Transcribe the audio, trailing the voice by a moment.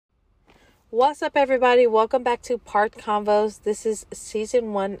What's up, everybody? Welcome back to Part Convos. This is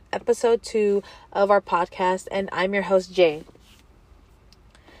season 1, episode 2 of our podcast, and I'm your host, Jay.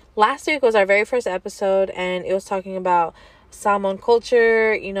 Last week was our very first episode, and it was talking about Samoan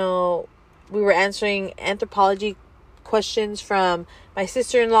culture. We were answering anthropology questions from my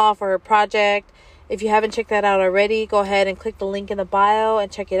sister-in-law for her project. If you haven't checked that out already, go ahead and click the link in the bio and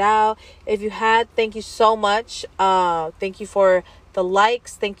check it out. If you had, thank you so much. Thank you for the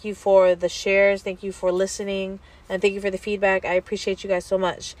likes, thank you for the shares, thank you for listening, and thank you for the feedback. I appreciate you guys so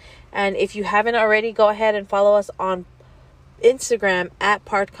much. And if you haven't already, go ahead and follow us on Instagram at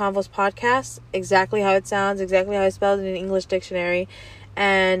Part Convos Podcast, exactly how it sounds, exactly how I spelled it in an English dictionary,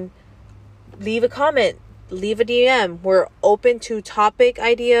 and leave a comment, leave a DM. We're open to topic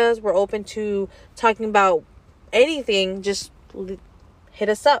ideas, we're open to talking about anything. Just hit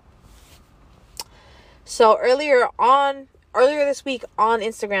us up. So earlier this week on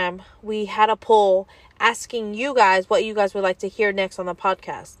Instagram, we had a poll asking you guys what you guys would like to hear next on the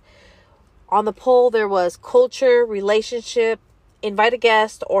podcast. On the poll, there was culture, relationship, invite a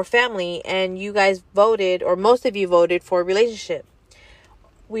guest, or family, and you guys voted, or most of you voted for relationship.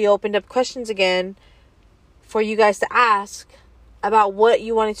 We opened up questions again for you guys to ask about what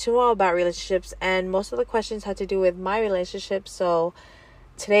you wanted to know about relationships, and most of the questions had to do with my relationship. So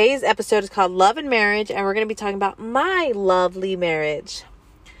today's episode is called Love and Marriage, and we're going to be talking about my lovely marriage.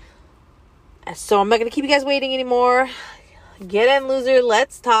 So I'm not going to keep you guys waiting anymore. Get in, loser.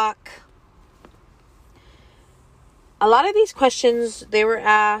 Let's talk. A lot of these questions that were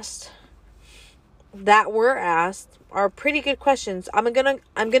asked are pretty good questions. I'm gonna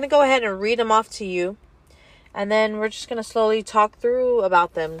go ahead and read them off to you, and then we're just gonna slowly talk through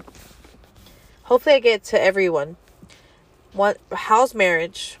about them. Hopefully I get to everyone. How's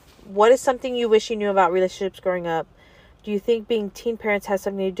marriage? What is something you wish you knew about relationships growing up? Do you think being teen parents has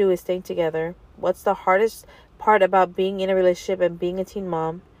something to do with staying together? What's the hardest part about being in a relationship and being a teen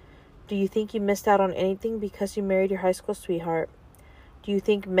mom? Do you think you missed out on anything because you married your high school sweetheart? Do you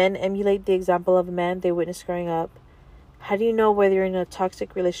think men emulate the example of a man they witnessed growing up? How do you know whether you're in a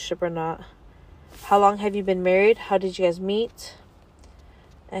toxic relationship or not? How long have you been married? How did you guys meet?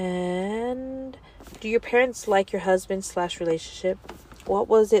 And do your parents like your husband/relationship? What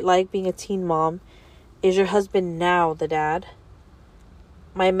was it like being a teen mom? Is your husband now the dad?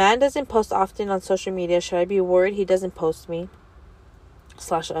 My man doesn't post often on social media. Should I be worried he doesn't post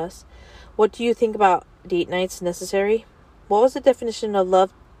me/us? What do you think about date nights necessary? What was the definition of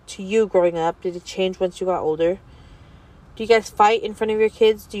love to you growing up? Did it change once you got older? Do you guys fight in front of your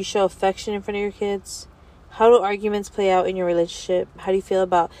kids? Do you show affection in front of your kids? How do arguments play out in your relationship? How do you feel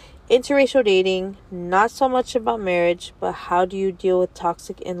about interracial dating? Not so much about marriage, but how do you deal with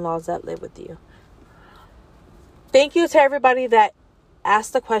toxic in-laws that live with you? Thank you to everybody that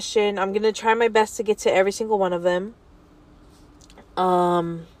asked the question. I'm going to try my best to get to every single one of them.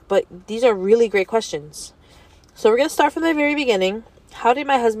 But these are really great questions. So we're going to start from the very beginning. How did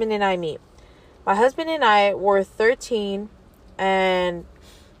my husband and I meet? My husband and I were 13, and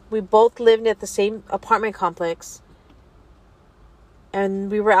we both lived at the same apartment complex, and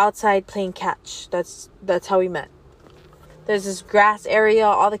we were outside playing catch. That's how we met. There's this grass area.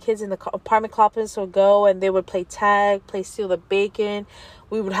 All the kids in the apartment complex would go, and they would play tag, play steal the bacon.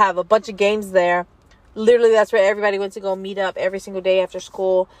 We would have a bunch of games there. Literally, that's where everybody went to go meet up every single day after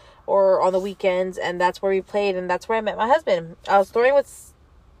school or on the weekends, and that's where we played, and that's where I met my husband. I was throwing with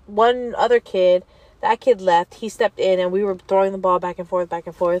one other kid. That kid left. He stepped in, and we were throwing the ball back and forth,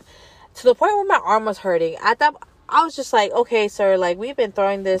 to the point where my arm was hurting. At that, I was just like, okay, sir, like, we've been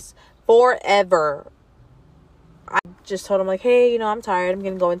throwing this forever. I just told him, like, hey, I'm tired. I'm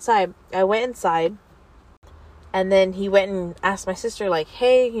going to go inside. I went inside. And then he went and asked my sister, like,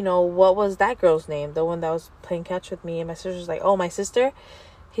 hey, what was that girl's name? The one that was playing catch with me. And my sister's like, oh, my sister?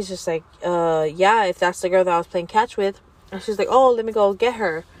 He's just like, yeah, if that's the girl that I was playing catch with. And she's like, oh, let me go get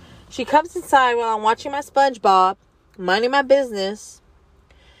her. She comes inside while I'm watching my SpongeBob, minding my business.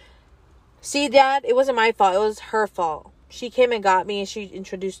 See, Dad, it wasn't my fault. It was her fault. She came and got me, and she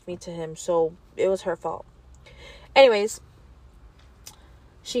introduced me to him. So it was her fault. Anyways,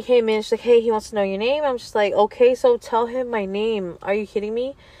 she came in. She's like, hey, he wants to know your name. I'm just like, okay, so tell him my name. Are you kidding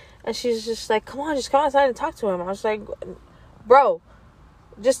me? And she's just like, come on, just come outside and talk to him. I was like, bro,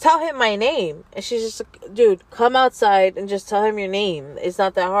 just tell him my name. And she's just like, dude, come outside and just tell him your name. It's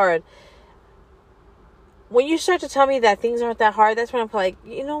not that hard. When you start to tell me that things aren't that hard, that's when I'm like,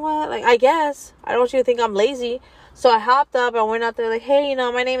 you know what? Like, I guess. I don't want you to think I'm lazy. So I hopped up. I went out there like, hey,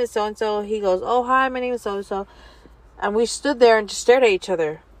 my name is so-and-so. He goes, oh, hi, my name is so-and-so. And we stood there and just stared at each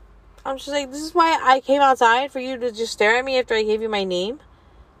other. I'm just like, this is why I came outside, for you to just stare at me after I gave you my name?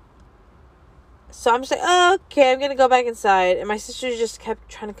 So I'm just like, oh, okay, I'm going to go back inside. And my sister just kept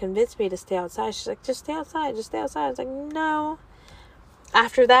trying to convince me to stay outside. She's like, just stay outside. Just stay outside. I was like, no.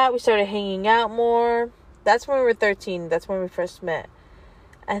 After that, we started hanging out more. That's when we were 13. That's when we first met.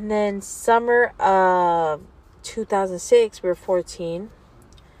 And then summer of 2006, we were 14.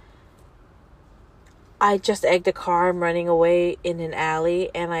 I just egged a car. I'm running away in an alley,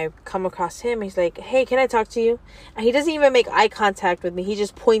 and I come across him. He's like, hey, can I talk to you? And he doesn't even make eye contact with me. He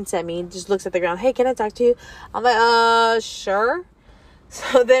just points at me and just looks at the ground. Hey, can I talk to you? I'm like, sure.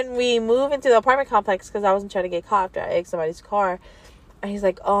 So then we move into the apartment complex because I wasn't trying to get caught after I egged somebody's car. And he's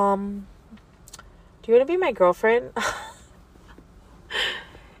like, do you want to be my girlfriend?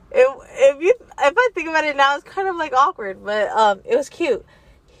 If I think about it now, it's kind of like awkward, but it was cute.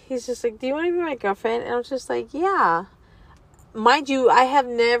 He's just like, do you want to be my girlfriend? And I was just like, yeah. Mind you, I have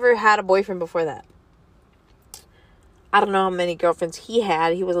never had a boyfriend before that. I don't know how many girlfriends he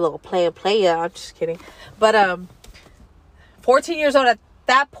had. He was a little player. I'm just kidding. But 14 years old at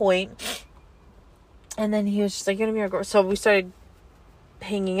that point. And then he was just like, you're going to be my girlfriend. So we started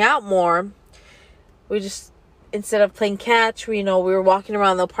hanging out more. We just, instead of playing catch, we were walking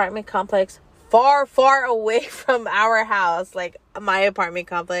around the apartment complex far away from our house, like my apartment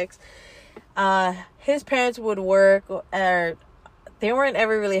complex. His parents would work, or they weren't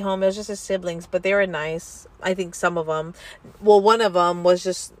ever really home. It was just his siblings, but they were nice. I think some of them. Well, one of them was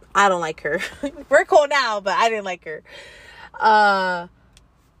just, I don't like her. We're cool now, but I didn't like her.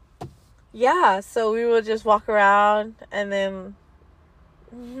 Yeah, so we would just walk around, and then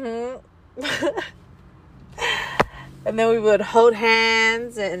and then we would hold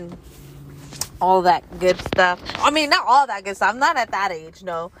hands and all that good stuff. I mean, not all that good stuff. I'm not at that age,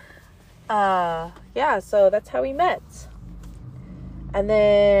 no. Yeah, so that's how we met. And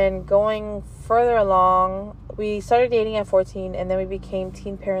then going further along, we started dating at 14, and then we became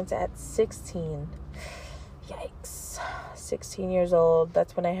teen parents at 16. Yikes. 16 years old.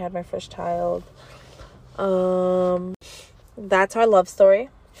 That's when I had my first child. That's our love story.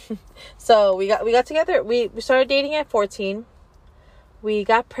 So we got together. We started dating at 14. We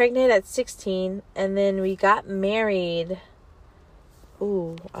got pregnant at 16, and then we got married.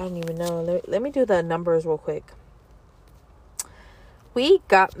 Ooh, I don't even know. Let me do the numbers real quick. We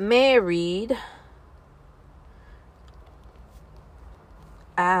got married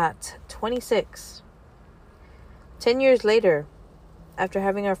at 26. 10 years later, after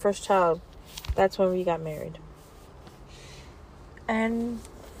having our first child, that's when we got married. And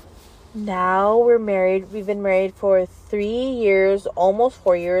now we're married. We've been married for 3 years, almost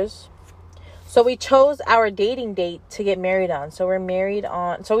 4 years. So we chose our dating date to get married on. So we're married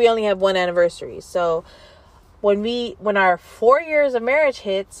on, so we only have one anniversary. So when our 4 years of marriage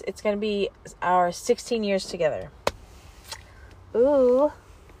hits, it's going to be our 16 years together. Ooh.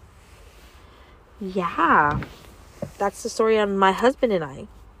 Yeah. That's the story on my husband and I.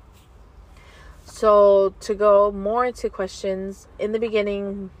 So to go more into questions, in the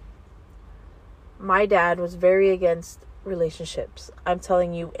beginning, my dad was very against relationships. I'm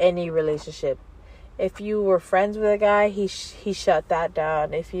telling you, any relationship. If you were friends with a guy, he shut that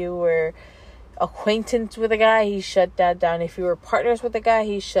down. If you were acquaintance with a guy, he shut that down. If you were partners with a guy,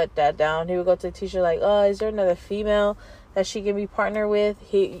 he shut that down. He would go to the teacher like, oh, is there another female that she can be partnered with?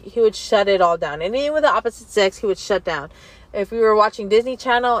 He would shut it all down. And even with the opposite sex, he would shut down. If we were watching Disney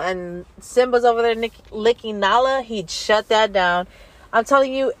Channel and Simba's over there licking Nala, he'd shut that down. I'm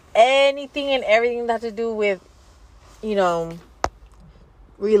telling you, anything and everything that has to do with,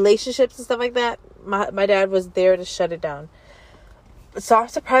 relationships and stuff like that, my dad was there to shut it down. So I'm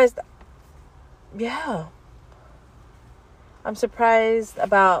surprised. Yeah. I'm surprised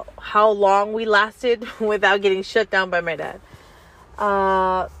about how long we lasted without getting shut down by my dad.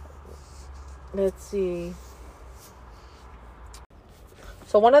 Let's see.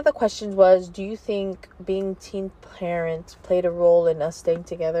 So one of the questions was, do you think being teen parents played a role in us staying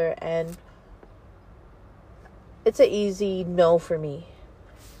together? And it's an easy no for me.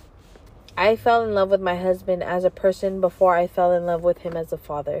 I fell in love with my husband as a person before I fell in love with him as a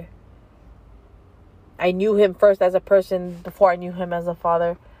father. I knew him first as a person before I knew him as a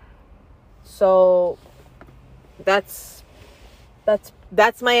father. So that's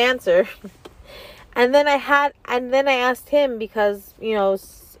my answer. And then I asked him because,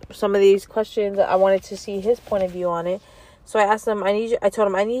 some of these questions, I wanted to see his point of view on it. So I asked him, I told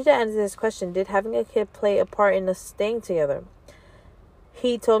him, I need to answer this question. Did having a kid play a part in us staying together?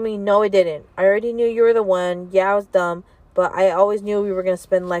 He told me, no, it didn't. I already knew you were the one. Yeah, I was dumb, but I always knew we were going to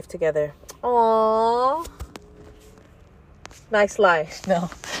spend life together. Aww. Nice life. No.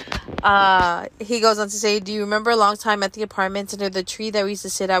 He goes on to say, do you remember a long time at the apartment under the tree that we used to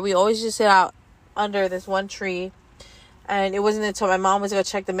sit at? We always just sit out under this one tree. And it wasn't until my mom was going to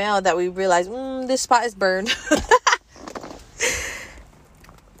check the mail that we realized, this spot is burned.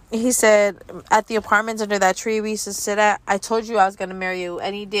 He said, at the apartments under that tree we used to sit at, I told you I was going to marry you.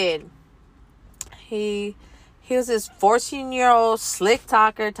 And he did. He was this 14-year-old slick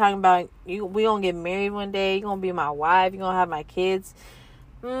talker talking about, we going to get married one day. You're going to be my wife. You're going to have my kids.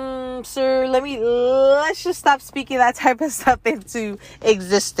 Sir, let's just stop speaking that type of stuff into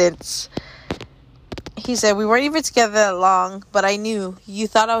existence. He said, we weren't even together that long, but I knew. You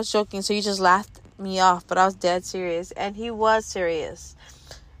thought I was joking, so you just laughed me off, but I was dead serious. And he was serious.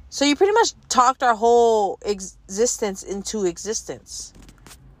 So you pretty much talked our whole existence into existence.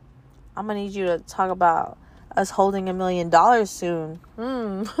 I'm going to need you to talk about us holding $1 million soon.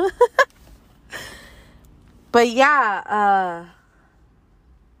 But yeah,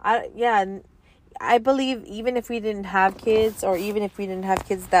 I believe even if we didn't have kids, or even if we didn't have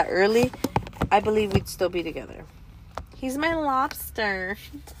kids that early, I believe we'd still be together. He's my lobster.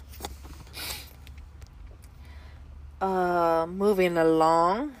 Moving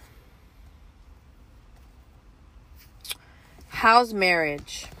along. How's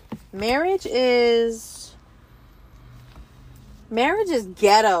marriage? Marriage is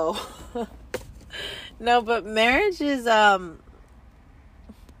ghetto. No, but marriage is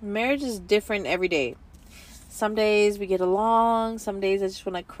different every day. Some days we get along. Some days I just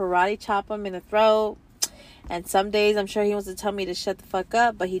want to karate chop him in the throat. And some days I'm sure he wants to tell me to shut the fuck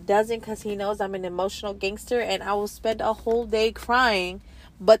up, but he doesn't because he knows I'm an emotional gangster, and I will spend a whole day crying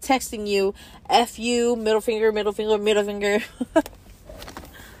but texting you, F you, middle finger, middle finger, middle finger.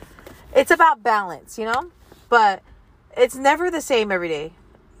 It's about balance, you know? But it's never the same every day.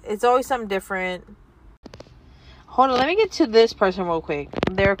 It's always something different. Hold on, let me get to this person real quick.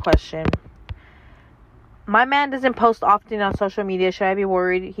 Their question. My man doesn't post often on social media. Should I be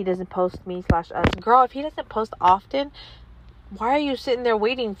worried he doesn't post me / us? Girl, if he doesn't post often, why are you sitting there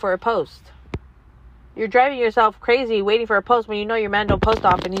waiting for a post? You're driving yourself crazy waiting for a post when you know your man don't post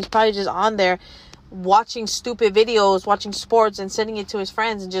often. He's probably just on there watching stupid videos, watching sports, and sending it to his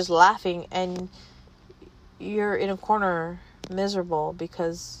friends and just laughing. And you're in a corner miserable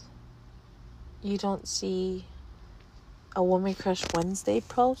because you don't see a Woman Crush Wednesday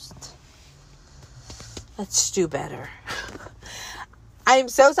post. Let's do better. I'm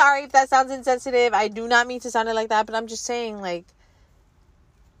so sorry if that sounds insensitive. I do not mean to sound it like that, but I'm just saying, like,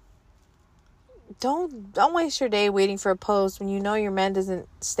 don't waste your day waiting for a post when you know your man doesn't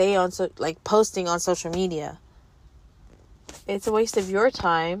stay on posting on social media. It's a waste of your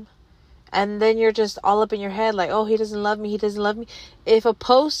time. And then you're just all up in your head like, oh, he doesn't love me, he doesn't love me. If a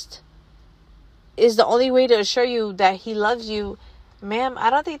post is the only way to assure you that he loves you, ma'am, I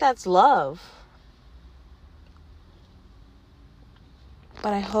don't think that's love.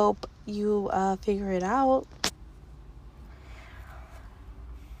 But I hope you figure it out.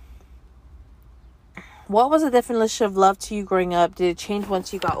 What was the definition of love to you growing up? Did it change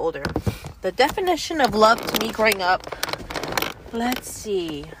once you got older? The definition of love to me growing up, let's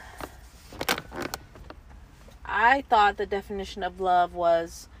see. I thought the definition of love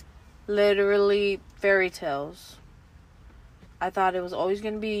was literally fairy tales. I thought it was always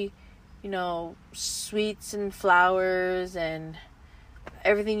going to be, sweets and flowers and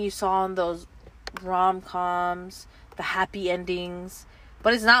everything you saw in those rom-coms, the happy endings.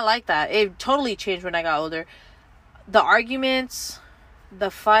 But it's not like that. It totally changed when I got older. The arguments,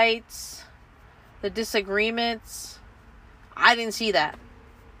 the fights, the disagreements, I didn't see that.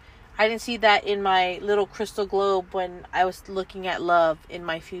 I didn't see that in my little crystal globe when I was looking at love in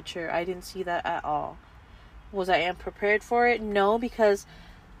my future. I didn't see that at all. Was I unprepared for it? No, because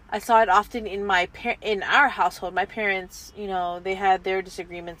I saw it often in in our household. My parents, they had their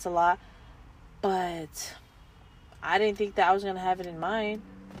disagreements a lot. But I didn't think that I was going to have it in mine.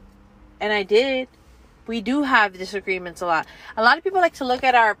 And I did. We do have disagreements a lot. A lot of people like to look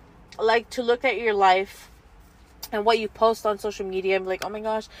at your life and what you post on social media and be like, oh my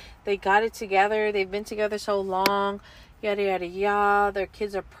gosh, they got it together. They've been together so long. Yada, yada, yada. Their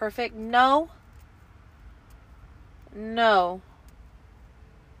kids are perfect. No.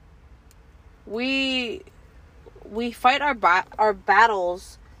 We fight our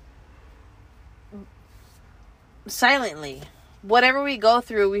battles silently. Whatever we go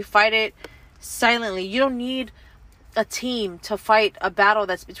through, we fight it silently. You don't need a team to fight a battle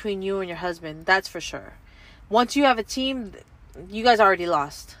that's between you and your husband. That's for sure. Once you have a team, you guys already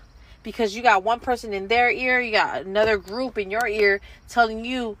lost. Because you got one person in their ear, you got another group in your ear telling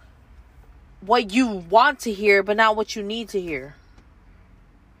you what you want to hear, but not what you need to hear.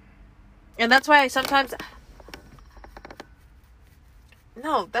 And that's why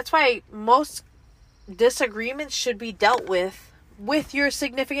most disagreements should be dealt with your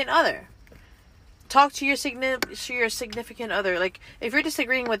significant other. Talk to your significant other. Like, if you're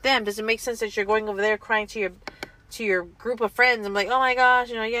disagreeing with them, does it make sense that you're going over there crying to your group of friends? I'm like, oh my gosh,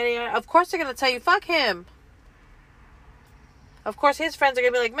 yada yada. Of course they're gonna tell you, fuck him. Of course his friends are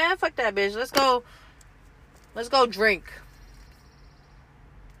gonna be like, man, fuck that bitch. Let's go drink.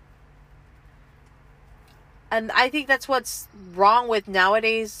 And I think that's what's wrong with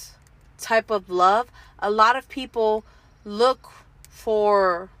nowadays type of love. A lot of people look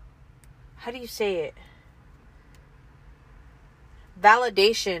for, how do you say it?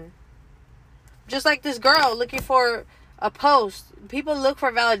 Validation. Just like this girl looking for a post. People look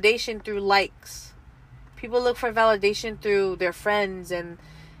for validation through likes. People look for validation through their friends. And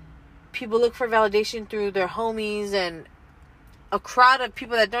people look for validation through their homies. And a crowd of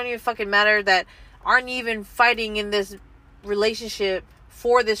people that don't even fucking matter, that aren't even fighting in this relationship,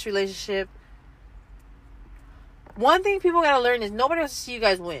 for this relationship. One thing people gotta learn is nobody wants to see you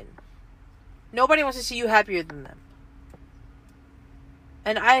guys win. Nobody wants to see you happier than them.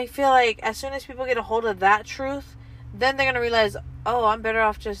 And I feel like as soon as people get a hold of that truth, then they're gonna realize, oh, I'm better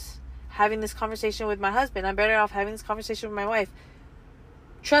off just having this conversation with my husband. I'm better off having this conversation with my wife.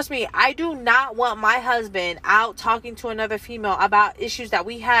 Trust me, I do not want my husband out talking to another female about issues that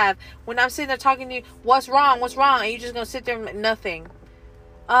we have. When I'm sitting there talking to you, what's wrong? And you just gonna sit there and nothing.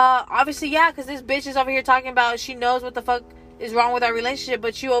 Obviously, yeah, because this bitch is over here talking about she knows what the fuck is wrong with our relationship,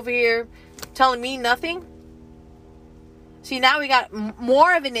 but you over here telling me nothing? See, now we got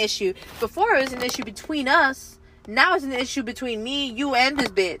more of an issue. Before it was an issue between us. Now it's an issue between me, you, and this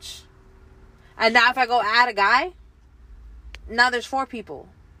bitch. And now if I go add a guy, now there's 4 people.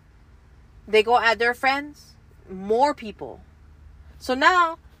 They go add their friends, more people. So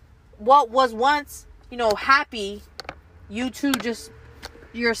now, what was once, happy, you two just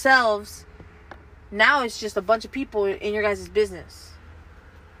yourselves, now it's just a bunch of people in your guys' business.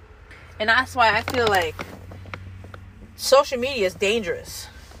 And that's why I feel like social media is dangerous.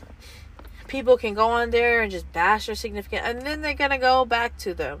 People can go on there and just bash their significant, and then they're gonna go back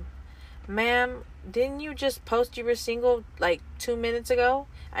to them. Ma'am, didn't you just post you were single like 2 minutes ago?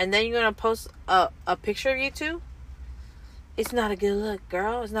 And then you're gonna post a picture of you two? It's not a good look,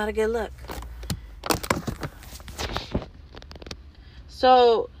 girl. It's not a good look.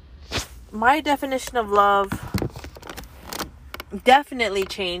 So, my definition of love definitely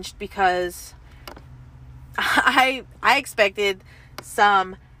changed because I expected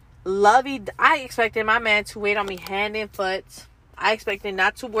some I expected my man to wait on me hand and foot. I expected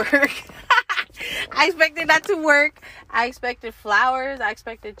not to work. I expected flowers. I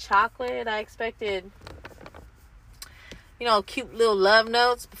expected chocolate. I expected, cute little love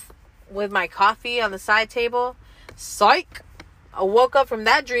notes with my coffee on the side table. Psych. I woke up from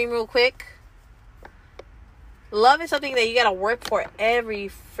that dream real quick. Love is something that you gotta work for every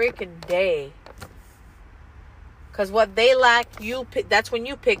freaking day. Because what they lack, that's when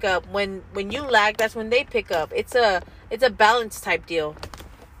you pick up. When you lack, that's when they pick up. It's a balance type deal.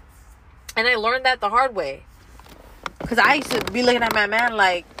 And I learned that the hard way. Because I used to be looking at my man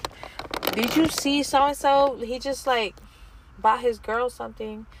like, did you see so-and-so? He just bought his girl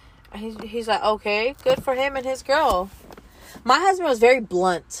something. And he's like, okay, good for him and his girl. My husband was very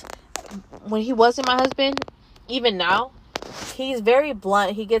blunt. When he wasn't my husband, even now, he's very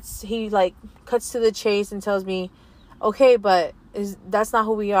blunt. He cuts to the chase and tells me, okay, but that's not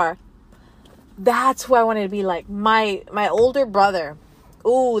who we are. That's who I wanted to be like. My older brother.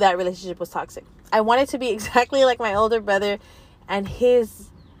 Ooh, that relationship was toxic. I wanted to be exactly like my older brother and his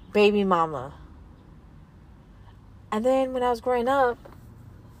baby mama. And then when I was growing up,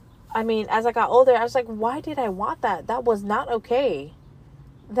 as I got older, I was like, why did I want that? That was not okay.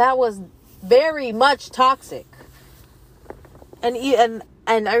 That was very much toxic. And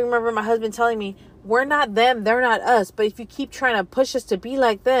I remember my husband telling me, we're not them, they're not us. But if you keep trying to push us to be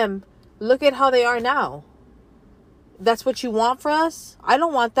like them, look at how they are now. That's what you want for us? I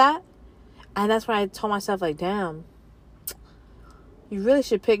don't want that. And that's when I told myself, damn, you really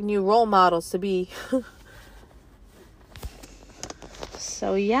should pick new role models to be.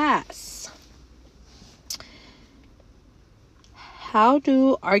 So, yes. How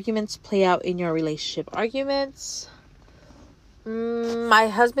do arguments play out in your relationship? Arguments? My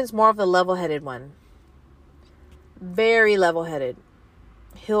husband's more of the level-headed one. Very level-headed.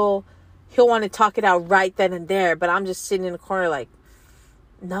 He'll want to talk it out right then and there, but I'm just sitting in the corner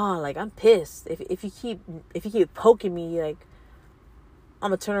no, I'm pissed. If you keep poking me, I'm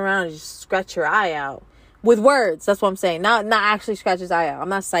gonna turn around and just scratch your eye out with words. That's what I'm saying. Not actually scratch his eye out. I'm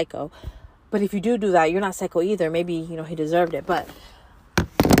not psycho, but if you do that, you're not psycho either. Maybe he deserved it, but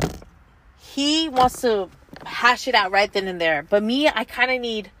he wants to hash it out right then and there. But me, I kind of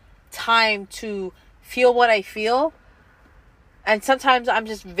need time to feel what I feel. And sometimes I'm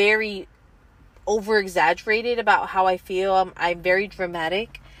just very over exaggerated about how I feel. I'm very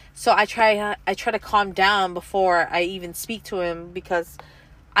dramatic. So I try to calm down before I even speak to him, because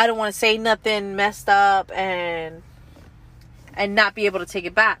I don't want to say nothing messed up and not be able to take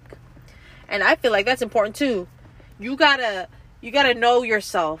it back. And I feel like that's important too. You gotta know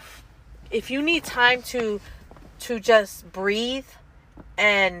yourself. If you need time to just breathe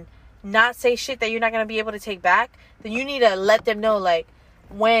and not say shit that you're not gonna be able to take back, then you need to let them know, like,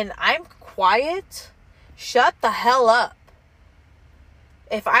 when I'm quiet, shut the hell up.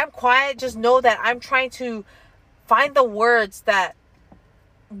 If I'm quiet, just know that I'm trying to find the words that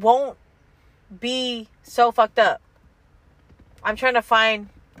won't be so fucked up. I'm trying to find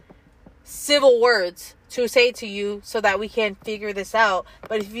civil words to say to you so that we can figure this out.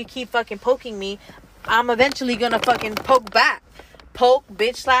 But if you keep fucking poking me, I'm eventually gonna fucking poke back. Poke,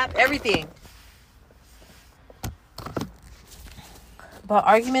 bitch slap, everything. But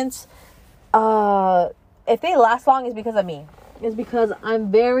arguments, if they last long, is because of me. It's because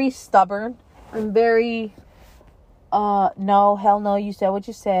I'm very stubborn. I'm very, no, hell no, you said what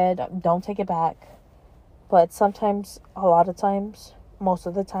you said. Don't take it back. But sometimes, a lot of times, most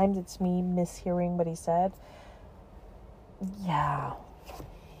of the times, it's me mishearing what he said. Yeah.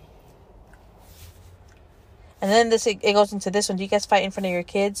 And then it goes into this one. Do you guys fight in front of your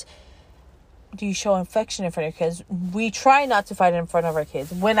kids? Do you show affection in front of your kids? We try not to fight in front of our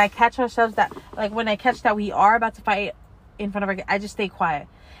kids. When I catch that we are about to fight in front of our kids, I just stay quiet.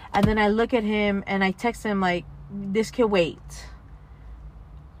 And then I look at him and I text him like, this kid wait.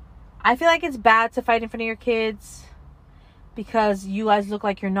 I feel like it's bad to fight in front of your kids because you guys look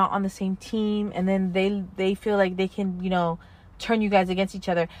like you're not on the same team, and then they feel like they can, turn you guys against each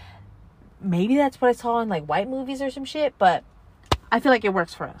other. Maybe that's what I saw in like white movies or some shit, but I feel like it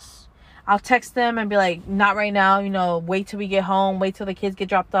works for us. I'll text them and be like, not right now, wait till we get home, wait till the kids get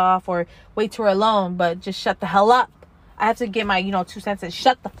dropped off, or wait till we're alone, but just shut the hell up. I have to get my, 2 cents and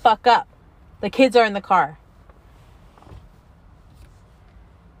shut the fuck up. The kids are in the car.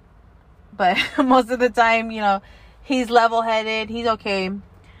 But most of the time, he's level-headed. He's okay.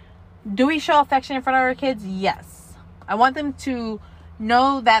 Do we show affection in front of our kids? Yes. I want them to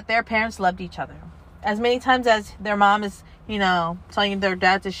know that their parents loved each other. As many times as their mom is, telling their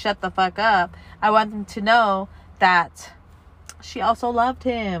dad to shut the fuck up, I want them to know that she also loved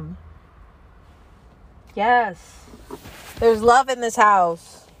him. Yes. There's love in this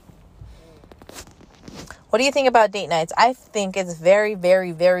house. What do you think about date nights? I think it's very,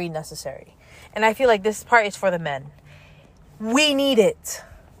 very, very necessary. And I feel like this part is for the men. We need it.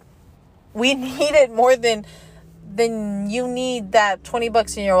 We need it more than you need that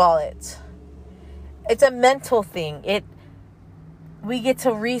 $20 in your wallet. It's a mental thing. We get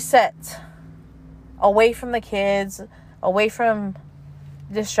to reset away from the kids, away from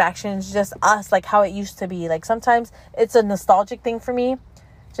distractions, just us, like how it used to be. Like sometimes it's a nostalgic thing for me.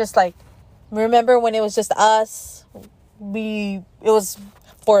 Just like, remember when it was just us? It was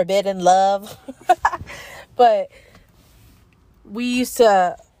forbidden love. But we used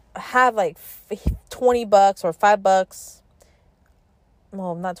to have like $20 or $5.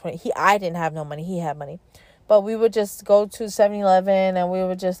 Well, not 20. I didn't have no money. He had money. But we would just go to 7-Eleven and we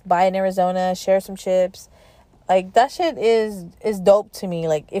would just buy in Arizona, share some chips. Like, that shit is dope to me.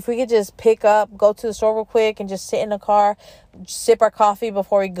 Like, if we could just pick up, go to the store real quick and just sit in the car, sip our coffee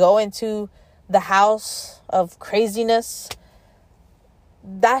before we go into the house of craziness.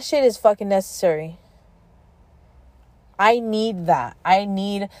 That shit is fucking necessary. I need that. I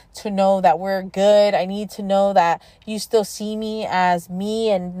need to know that we're good. I need to know that you still see me as me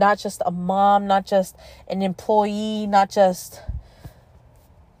and not just a mom, not just an employee, not just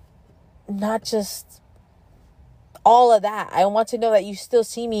all of that. I want to know that you still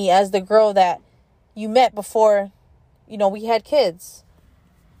see me as the girl that you met before, we had kids.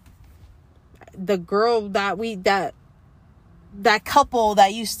 The girl that couple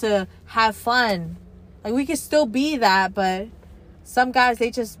that used to have fun. Like, we could still be that, but some guys, they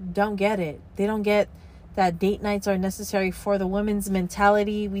just don't get it. They don't get that date nights are necessary for the women's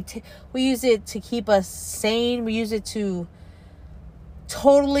mentality. We use it to keep us sane. We use it to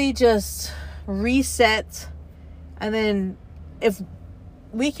totally just reset. And then if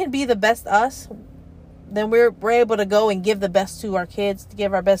we can be the best us, then we're able to go and give the best to our kids, to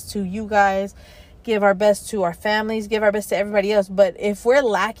give our best to you guys, give our best to our families, give our best to everybody else. But if we're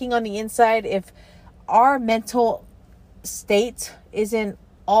lacking on the inside, if our mental state isn't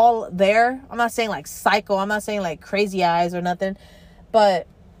all there, I'm not saying like psycho, I'm not saying like crazy eyes or nothing, but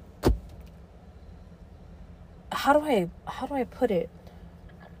how do I put it?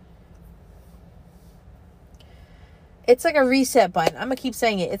 It's like a reset button. I'm going to keep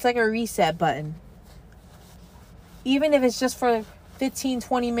saying it. It's like a reset button. Even if it's just for 15,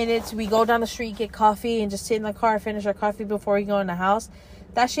 20 minutes, we go down the street, get coffee, and just sit in the car, finish our coffee before we go in the house.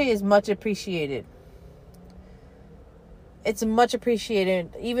 That shit is much appreciated. It's much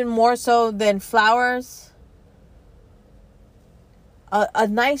appreciated. Even more so than flowers. A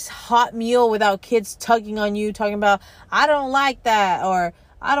nice hot meal without kids tugging on you, talking about, I don't like that, or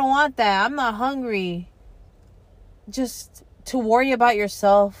I don't want that, I'm not hungry. Just to worry about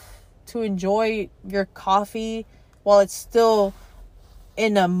yourself, to enjoy your coffee while it's still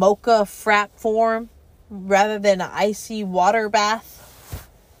in a mocha frap form rather than an icy water bath.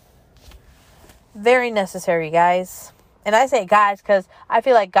 Very necessary, guys. And I say guys because I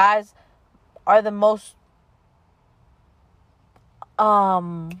feel like guys are the most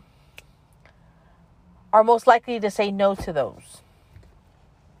are most likely to say no to those.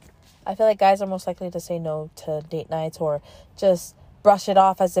 I feel like guys are most likely to say no to date nights or just brush it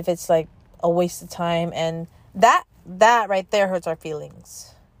off as if it's like a waste of time. And that right there hurts our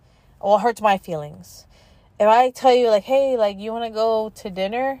feelings. Well, it hurts my feelings. If I tell you like, hey, like you want to go to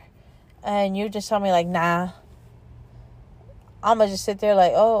dinner and you just tell me like, nah, I'm going to just sit there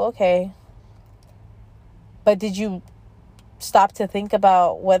like, oh, okay. But did you stop to think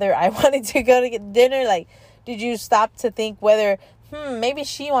about whether I wanted to go to get dinner? Like, did you stop to think whether, maybe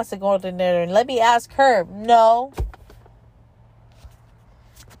she wants to go to dinner and let me ask her? No.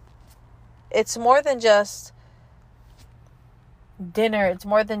 It's more than just dinner. It's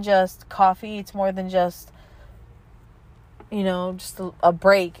more than just coffee. It's more than just, just a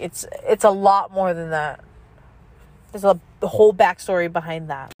break. It's a lot more than that. There's a whole backstory behind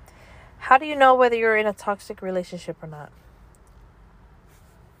that. How do you know whether you're in a toxic relationship or not?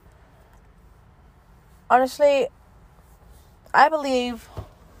 Honestly, I believe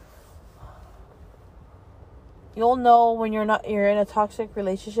you'll know when you're in a toxic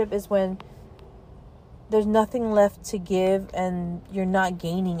relationship is when there's nothing left to give and you're not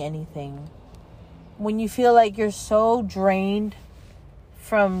gaining anything. When you feel like you're so drained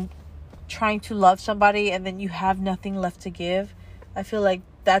from trying to love somebody and then you have nothing left to give, I feel like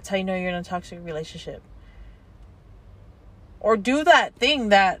that's how you know you're in a toxic relationship. Or do that thing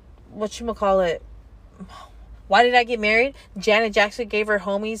that, whatchamacallit, why did I get married? Janet Jackson gave her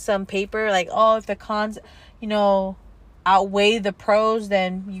homies some paper like, oh, if the cons, outweigh the pros,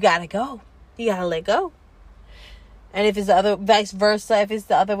 then you gotta go. You gotta let go. And if it's the other, vice versa, if it's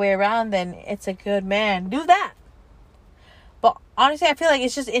the other way around, then it's a good man. Do that. But honestly, I feel like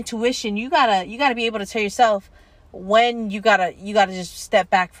it's just intuition. You gotta be able to tell yourself when you gotta just step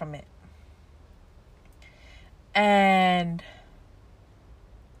back from it. And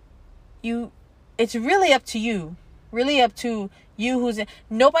it's really up to you. Really up to you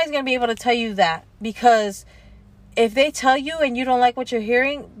nobody's going to be able to tell you that. Because if they tell you and you don't like what you're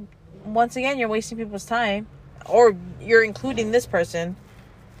hearing, once again, you're wasting people's time. Or you're including this person.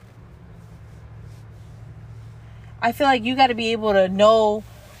 I feel like you got to be able to know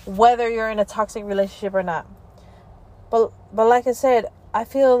whether you're in a toxic relationship or not. But like I said, I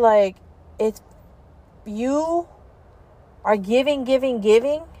feel like it's you are giving,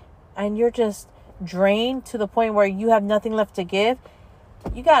 and you're just drained to the point where you have nothing left to give.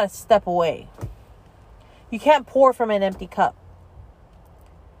 You got to step away. You can't pour from an empty cup.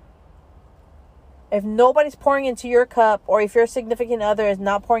 If nobody's pouring into your cup, or if your significant other is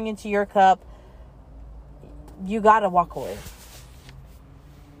not pouring into your cup, you got to walk away.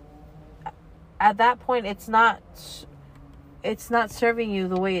 At that point, it's not serving you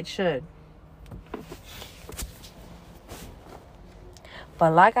the way it should.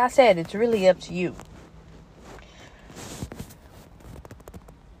 But like I said, it's really up to you.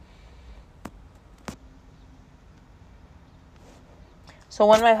 So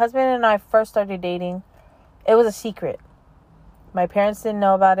when my husband and I first started dating, it was a secret. My parents didn't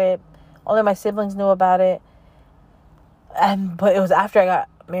know about it. Only my siblings knew about it. But it was after I got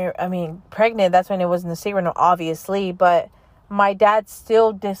pregnant. That's when it wasn't a secret, obviously. But my dad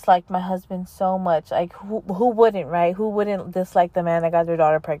still disliked my husband so much. Like, who wouldn't, right? Who wouldn't dislike the man that got their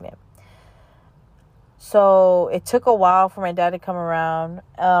daughter pregnant? So it took a while for my dad to come around.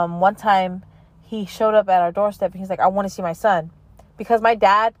 One time, he showed up at our doorstep. And he's like, I want to see my son. Because my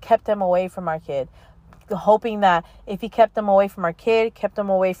dad kept him away from our kid. Hoping that if he kept him away from our kid, kept him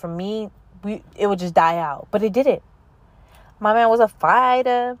away from me, it would just die out. But it didn't. My man was a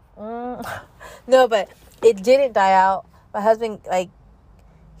fighter. No, but it didn't die out. My husband,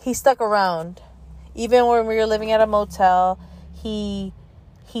 he stuck around. Even when we were living at a motel, he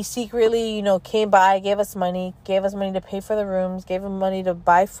he secretly, came by, gave us money to pay for the rooms, gave him money to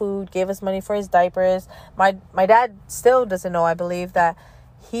buy food, gave us money for his diapers. My dad still doesn't know, I believe, that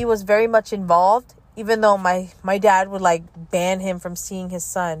he was very much involved, even though my dad would ban him from seeing his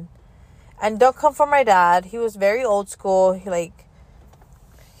son. And don't come from my dad. He was very old school.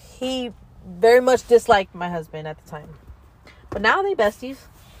 He very much disliked my husband at the time. But now they besties.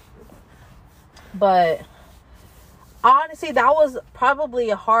 But honestly, that was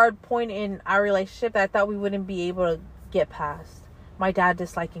probably a hard point in our relationship that I thought we wouldn't be able to get past. My dad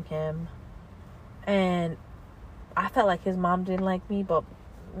disliking him. And I felt like his mom didn't like me, but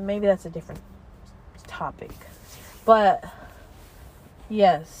maybe that's a different topic. But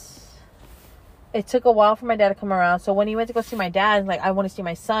yes, it took a while for my dad to come around. So when he went to go see my dad, I want to see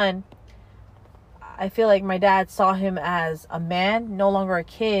my son, I feel like my dad saw him as a man, no longer a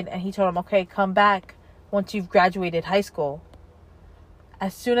kid. And he told him, okay, come back once you've graduated high school.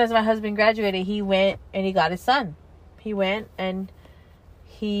 As soon as my husband graduated, he went and he got his son. He went and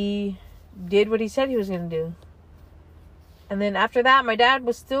he did what he said he was going to do. And then after that, my dad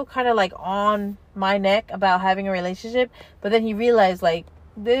was still kind of on my neck about having a relationship. But then he realized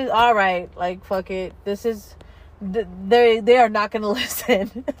this is all right. Fuck it. This is, they are not going to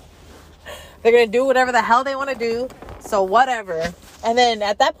listen. They're going to do whatever the hell they want to do. So whatever. And then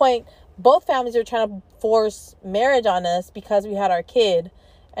at that point, both families were trying to force marriage on us because we had our kid.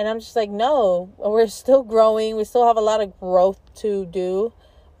 And I'm just no, we're still growing. We still have a lot of growth to do.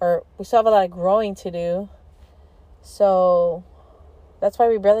 Or we still have a lot of growing to do. So that's why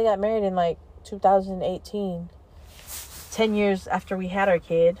we barely got married in 2018. 10 years after we had our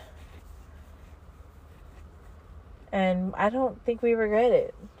kid. And I don't think we regret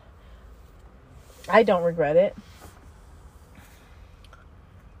it. I don't regret it.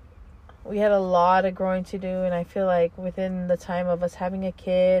 We had a lot of growing to do, and I feel like within the time of us having a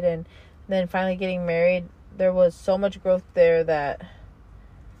kid and then finally getting married, there was so much growth there that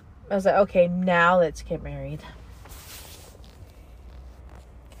I was okay, now let's get married.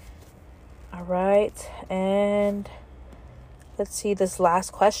 All right, and let's see this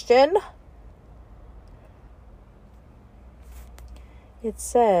last question. It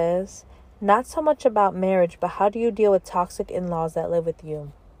says, not so much about marriage, but how do you deal with toxic in-laws that live with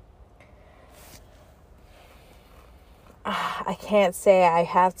you? I can't say I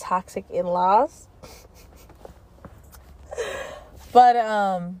have toxic in-laws. But,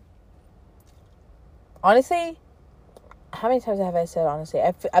 honestly, how many times have I said honestly?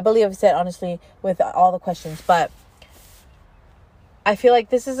 I believe I've said honestly with all the questions, but I feel like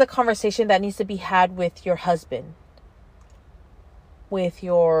this is a conversation that needs to be had with your husband, with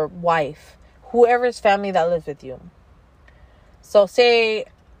your wife, whoever's family that lives with you. So say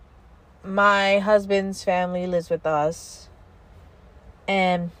my husband's family lives with us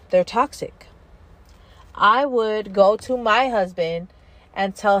and they're toxic. I would go to my husband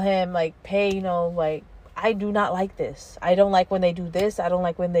and tell him hey, I do not like this. I don't like when they do this. I don't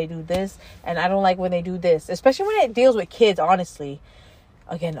like when they do this. And I don't like when they do this. Especially when it deals with kids, honestly.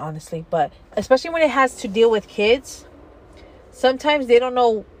 Again, honestly. But especially when it has to deal with kids. Sometimes they don't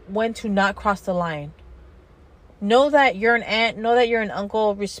know when to not cross the line. Know that you're an aunt. Know that you're an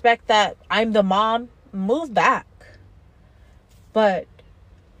uncle. Respect that I'm the mom. Move back. But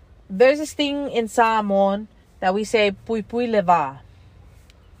there's this thing in Samoan that we say, pui pui leva.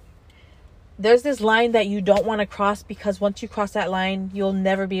 There's this line that you don't want to cross because once you cross that line, you'll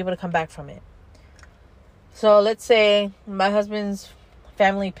never be able to come back from it. So let's say my husband's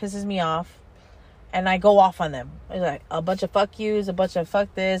family pisses me off and I go off on them. It's a bunch of fuck yous, a bunch of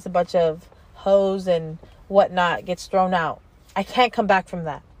fuck this, a bunch of hoes and whatnot gets thrown out. I can't come back from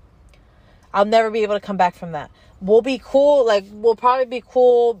that. I'll never be able to come back from that. We'll be cool. We'll probably be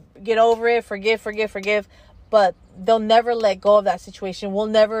cool. Get over it. Forgive. But they'll never let go of that situation. We'll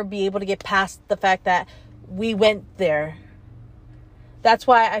never be able to get past the fact that we went there. That's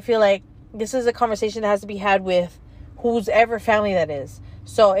why I feel like this is a conversation that has to be had with whoever family that is.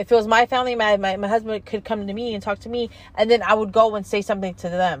 So if it was my family, my husband could come to me and talk to me, and then I would go and say something to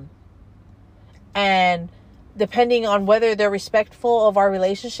them. And depending on whether they're respectful of our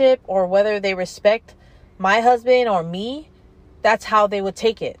relationship or whether they respect my husband or me, that's how they would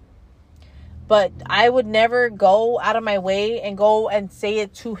take it. But I would never go out of my way and go and say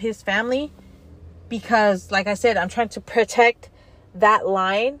it to his family because, like I said, I'm trying to protect that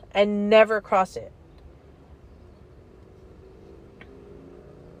line and never cross it.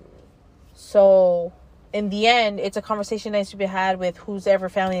 So in the end, it's a conversation that needs to be had with whoever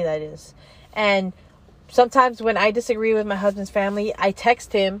family that is. And sometimes when I disagree with my husband's family, I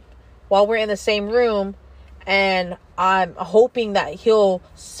text him while we're in the same room and I'm hoping that he'll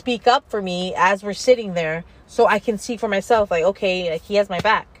speak up for me as we're sitting there so I can see for myself, like, okay, like he has my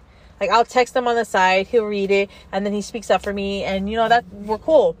back. Like, I'll text him on the side, he'll read it, and then he speaks up for me, and you know, that we're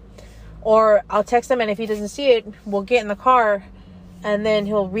cool. Or I'll text him, and if he doesn't see it, we'll get in the car, and then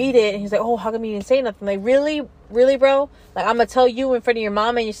he'll read it, and he's like, oh, how come you didn't say nothing? Like, really, bro? Like, I'm gonna tell you in front of your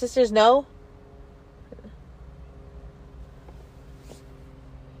mom and your sisters no?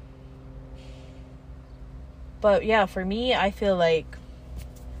 But yeah, for me, I feel like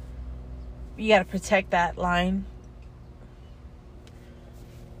you gotta protect that line.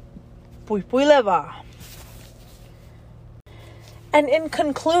 Pui pui leva. And in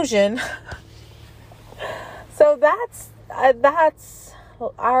conclusion, so that's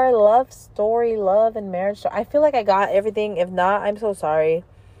our love story, love and marriage story. I feel like I got everything. If not, I'm so sorry.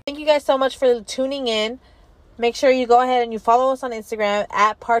 Thank you guys so much for tuning in. Make sure you go ahead and you follow us on Instagram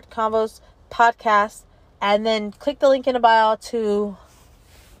at Part Convos Podcast. And then click the link in the bio to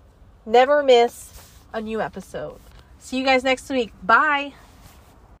never miss a new episode. See you guys next week. Bye.